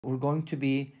we're going to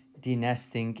be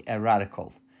denesting a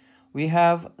radical. We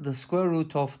have the square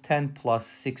root of 10 plus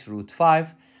 6 root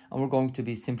 5, and we're going to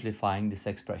be simplifying this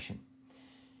expression.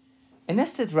 A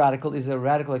nested radical is a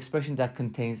radical expression that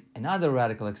contains another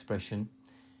radical expression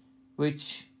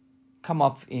which come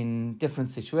up in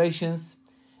different situations,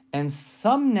 and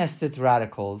some nested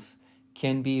radicals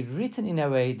can be written in a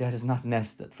way that is not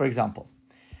nested. For example,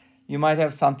 you might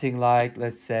have something like,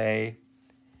 let's say,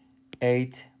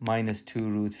 8 minus 2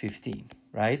 root 15,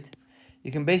 right?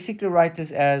 You can basically write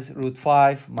this as root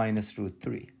 5 minus root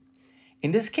 3.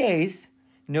 In this case,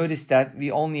 notice that we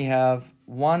only have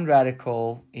one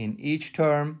radical in each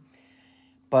term,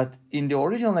 but in the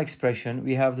original expression,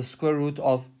 we have the square root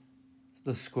of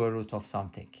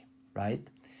something, right?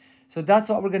 So that's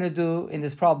what we're going to do in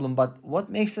this problem. But what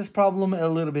makes this problem a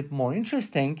little bit more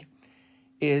interesting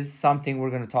is something we're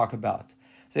going to talk about.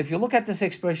 So if you look at this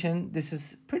expression, this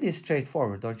is pretty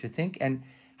straightforward, don't you think? And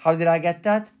how did I get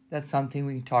that? That's something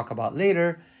we can talk about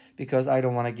later because I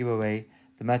don't want to give away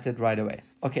the method right away.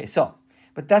 Okay,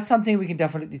 but that's something we can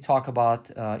definitely talk about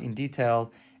in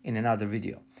detail in another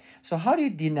video. So how do you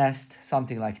denest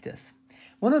something like this?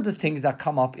 One of the things that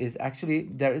come up is actually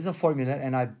there is a formula,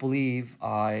 and I believe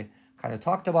I kind of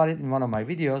talked about it in one of my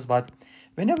videos, but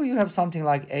whenever you have something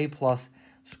like a plus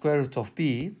square root of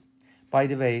b, by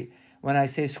the way, when I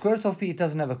say square root of b, it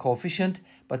doesn't have a coefficient,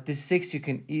 but this 6, you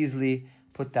can easily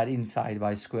put that inside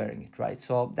by squaring it, right?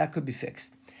 So that could be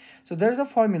fixed. So there's a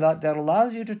formula that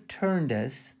allows you to turn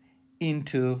this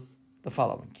into the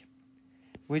following,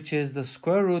 which is the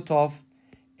square root of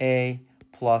a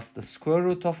plus the square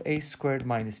root of a squared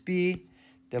minus b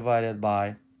divided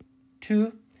by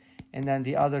 2. And then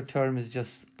the other term is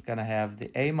just going to have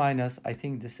the a minus. I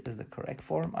think this is the correct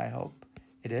form. I hope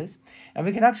it is. And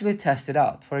we can actually test it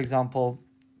out. For example,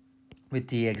 with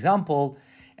the example,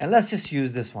 and let's just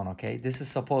use this one, okay? This is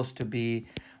supposed to be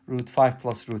root 5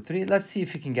 plus root 3. Let's see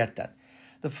if you can get that.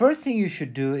 The first thing you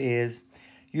should do is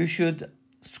you should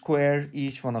square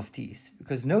each one of these,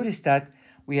 because notice that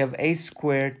we have a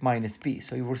squared minus b.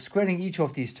 So if we're squaring each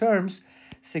of these terms,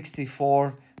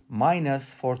 64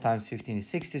 minus 4 times 15 is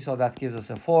 60. So that gives us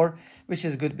a 4, which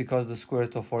is good because the square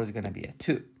root of 4 is going to be a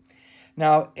 2.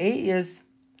 Now, a is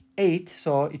 8,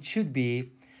 so it should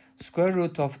be square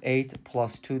root of 8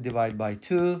 plus 2 divided by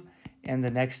 2. And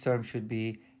the next term should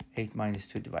be 8 minus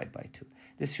 2 divided by 2.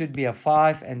 This should be a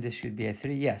 5, and this should be a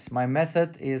 3. Yes, my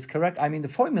method is correct. I mean, the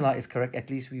formula is correct. At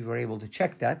least we were able to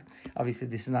check that. Obviously,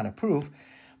 this is not a proof.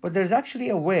 But there's actually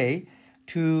a way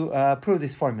to prove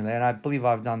this formula, and I believe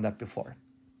I've done that before.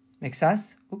 Make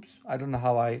sense? Oops, I don't know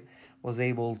how I was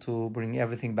able to bring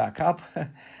everything back up.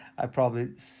 I probably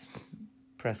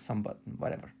pressed some button,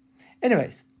 whatever.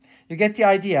 Anyways, you get the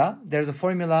idea. There's a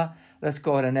formula. Let's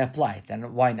go ahead and apply it,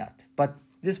 and why not? But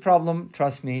this problem,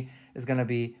 trust me, is going to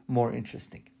be more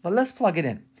interesting. But let's plug it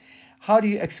in. How do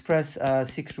you express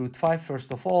 6 root 5?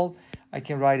 First of all, I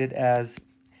can write it as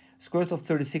square root of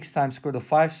 36 times square root of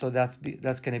 5. So that's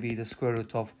going to be the square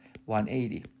root of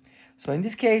 180. So in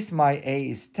this case, my a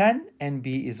is 10 and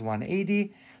b is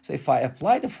 180. So if I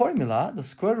apply the formula, the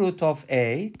square root of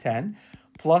a, 10,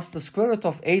 plus the square root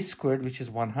of a squared, which is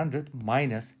 100,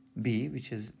 minus b,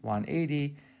 which is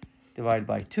 180, divided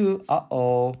by 2.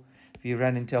 We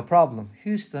ran into a problem.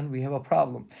 Houston, we have a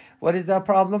problem. What is that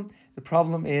problem? The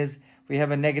problem is we have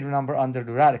a negative number under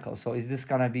the radical. So is this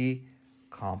going to be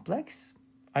complex?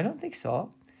 I don't think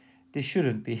so. This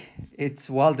shouldn't be.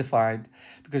 It's well defined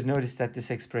because notice that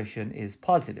this expression is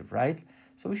positive, right?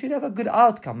 So we should have a good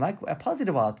outcome, like a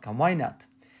positive outcome. Why not?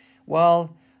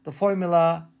 Well, the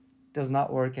formula does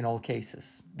not work in all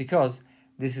cases because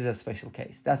this is a special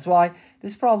case. That's why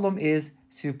this problem is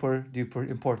super duper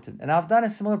important. And I've done a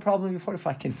similar problem before. If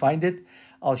I can find it,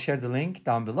 I'll share the link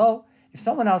down below. If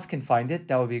someone else can find it,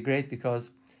 that would be great because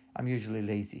I'm usually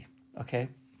lazy, okay?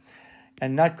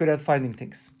 And not good at finding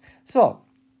things. So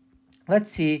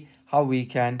let's see how we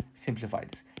can simplify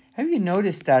this. Have you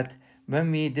noticed that when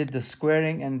we did the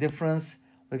squaring and difference,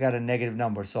 we got a negative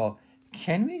number? So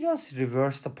can we just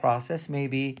reverse the process?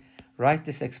 Maybe write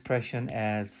this expression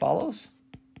as follows,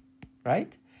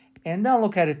 right? And then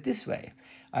look at it this way.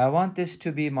 I want this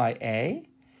to be my a,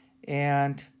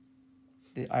 and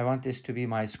I want this to be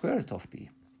my square root of b.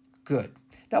 Good.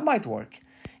 That might work.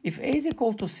 If a is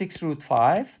equal to 6 root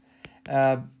 5,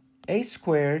 a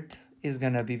squared is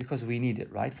going to be, because we need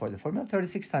it, right, for the formula,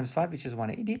 36 times 5, which is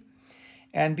 180.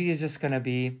 And b is just going to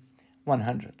be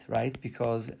 100, right,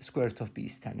 because square root of b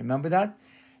is 10. Remember that?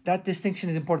 That distinction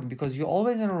is important because you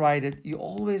always want to write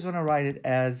it,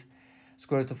 as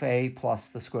square root of a plus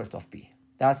the square root of b.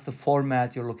 That's the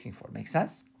format you're looking for. Make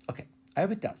sense? Okay. I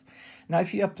hope it does. Now,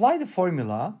 if you apply the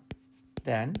formula,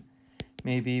 then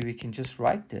maybe we can just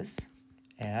write this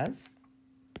as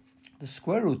the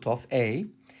square root of a,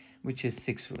 which is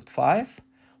 6 root 5,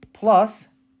 plus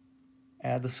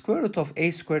the square root of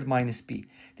a squared minus b.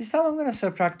 This time I'm going to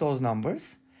subtract those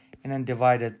numbers and then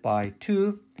divide it by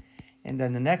 2. And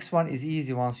then the next one is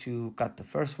easy once you got the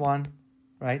first one,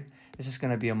 right? It's just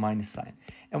going to be a minus sign.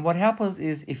 And what happens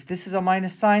is if this is a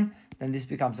minus sign, then this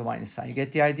becomes a minus sign. You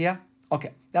get the idea?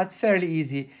 Okay, that's fairly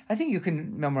easy. I think you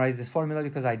can memorize this formula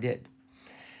because I did.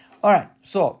 All right,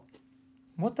 so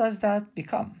what does that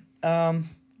become?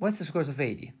 What's the square root of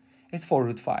 80? It's 4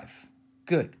 root 5.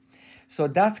 Good. So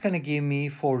that's going to give me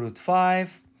 4 root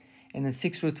 5, and then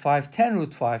 6 root 5, 10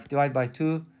 root 5, divided by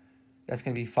 2, that's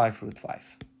going to be 5 root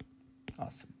 5.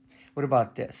 Awesome. What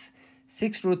about this?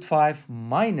 6 root 5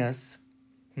 minus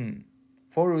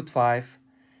 4 root 5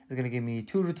 is going to give me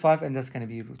 2 root 5, and that's going to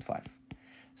be root 5.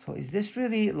 So is this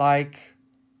really like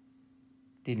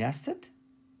denested?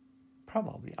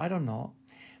 Probably. I don't know.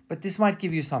 But this might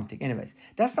give you something. Anyways,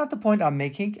 that's not the point I'm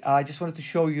making. I just wanted to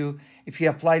show you if you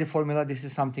apply the formula, this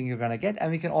is something you're going to get. And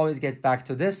we can always get back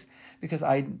to this because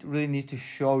I really need to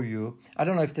show you. I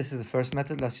don't know if this is the first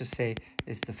method. Let's just say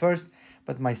it's the first.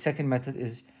 But my second method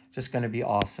is just going to be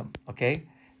awesome. Okay,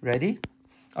 ready?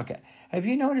 Okay. Have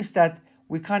you noticed that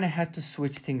we kind of had to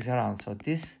switch things around? So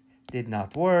this did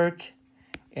not work.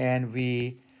 And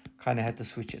we kind of had to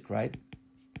switch it, right?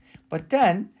 But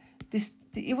then this,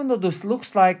 even though this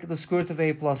looks like the square root of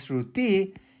a plus root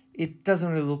b, it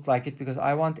doesn't really look like it because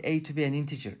I want a to be an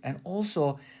integer. And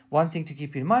also, one thing to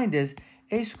keep in mind is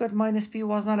a squared minus b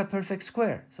was not a perfect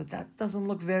square. So that doesn't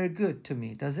look very good to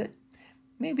me, does it?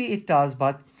 Maybe it does,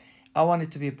 but I want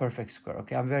it to be a perfect square,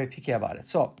 okay? I'm very picky about it.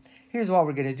 So here's what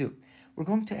we're going to do. We're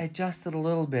going to adjust it a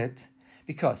little bit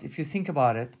because if you think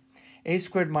about it, a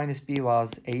squared minus b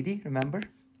was 80, remember,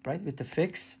 right, with the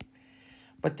fix.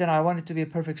 But then I want it to be a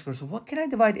perfect square. So what can I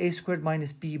divide a squared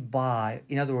minus b by?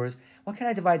 In other words, what can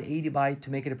I divide 80 by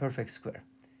to make it a perfect square?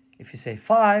 If you say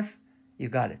 5, you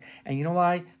got it. And you know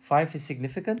why 5 is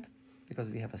significant?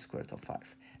 Because we have a square root of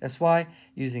 5. That's why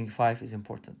using 5 is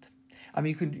important. I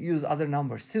mean, you could use other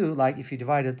numbers too. Like if you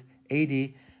divided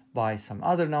 80 by some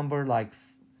other number like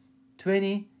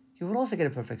 20, you would also get a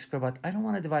perfect square. But I don't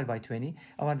want to divide by 20.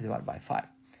 I want to divide by 5.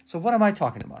 So what am I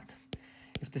talking about?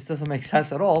 If this doesn't make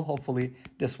sense at all, hopefully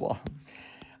this will.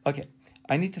 Okay,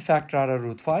 I need to factor out a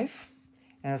root 5.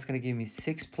 And that's going to give me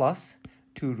 6 plus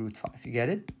 2 root 5. You get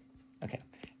it? Okay,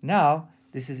 now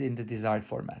this is in the desired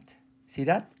format. See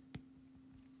that?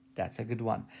 That's a good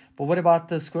one. But what about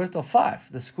the square root of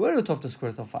 5? The square root of the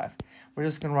square root of 5. We're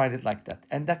just going to write it like that.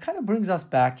 And that kind of brings us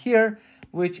back here,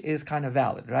 which is kind of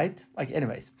valid, right? Like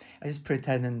anyways, I just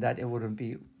pretended that it wouldn't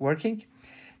be working.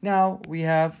 Now we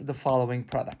have the following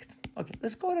product. Okay,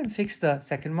 let's go ahead and fix the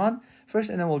second one first,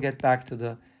 and then we'll get back to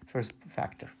the first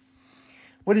factor.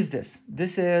 What is this?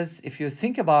 This is, if you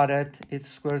think about it, it's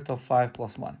square root of 5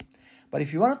 plus 1. But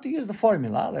if you wanted to use the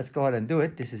formula, let's go ahead and do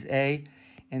it. This is a,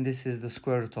 and this is the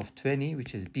square root of 20,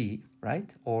 which is b, right?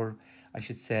 Or I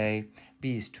should say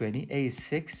b is 20, a is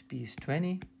 6, b is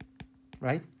 20,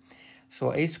 right?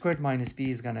 So a squared minus b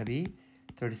is going to be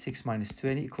 36 minus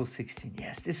 20 equals 16.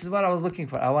 Yes, this is what I was looking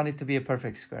for. I want it to be a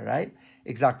perfect square, right?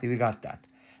 Exactly, we got that.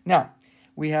 Now,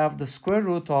 we have the square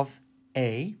root of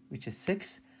a, which is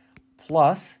 6,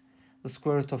 plus the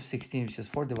square root of 16, which is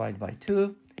 4 divided by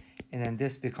 2. And then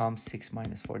this becomes 6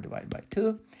 minus 4 divided by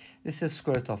 2. This is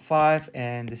square root of 5,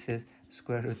 and this is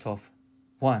square root of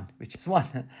 1, which is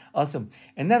 1. Awesome.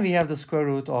 And then we have the square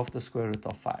root of the square root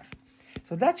of 5.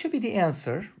 So that should be the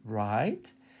answer,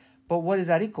 right? But what is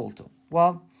that equal to?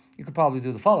 Well, you could probably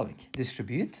do the following.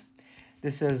 Distribute.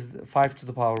 This is 5 to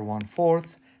the power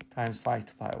 1/4 times 5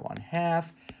 to the power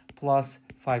 1/2 plus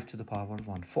 5 to the power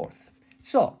 1/4.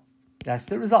 So that's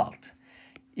the result.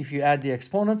 If you add the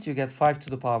exponents, you get 5 to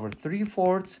the power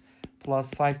 3/4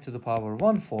 plus 5 to the power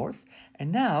 1/4.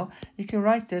 And now you can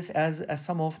write this as a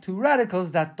sum of two radicals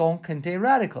that don't contain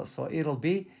radicals. So it'll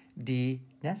be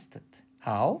denested.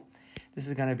 How? This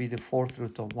is going to be the 4th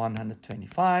root of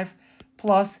 125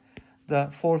 plus the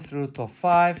 4th root of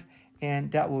 5.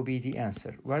 And that will be the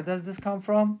answer. Where does this come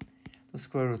from? The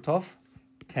square root of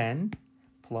 10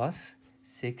 plus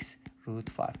 6 root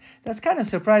 5. That's kind of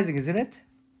surprising, isn't it?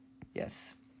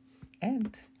 Yes.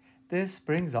 And this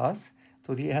brings us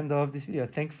to the end of this video.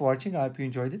 Thank you for watching. I hope you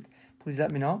enjoyed it. Please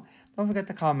let me know. Don't forget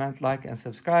to comment, like, and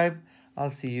subscribe. I'll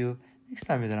see you next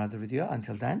time with another video.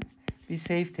 Until then, be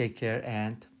safe, take care,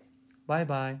 and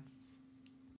bye-bye.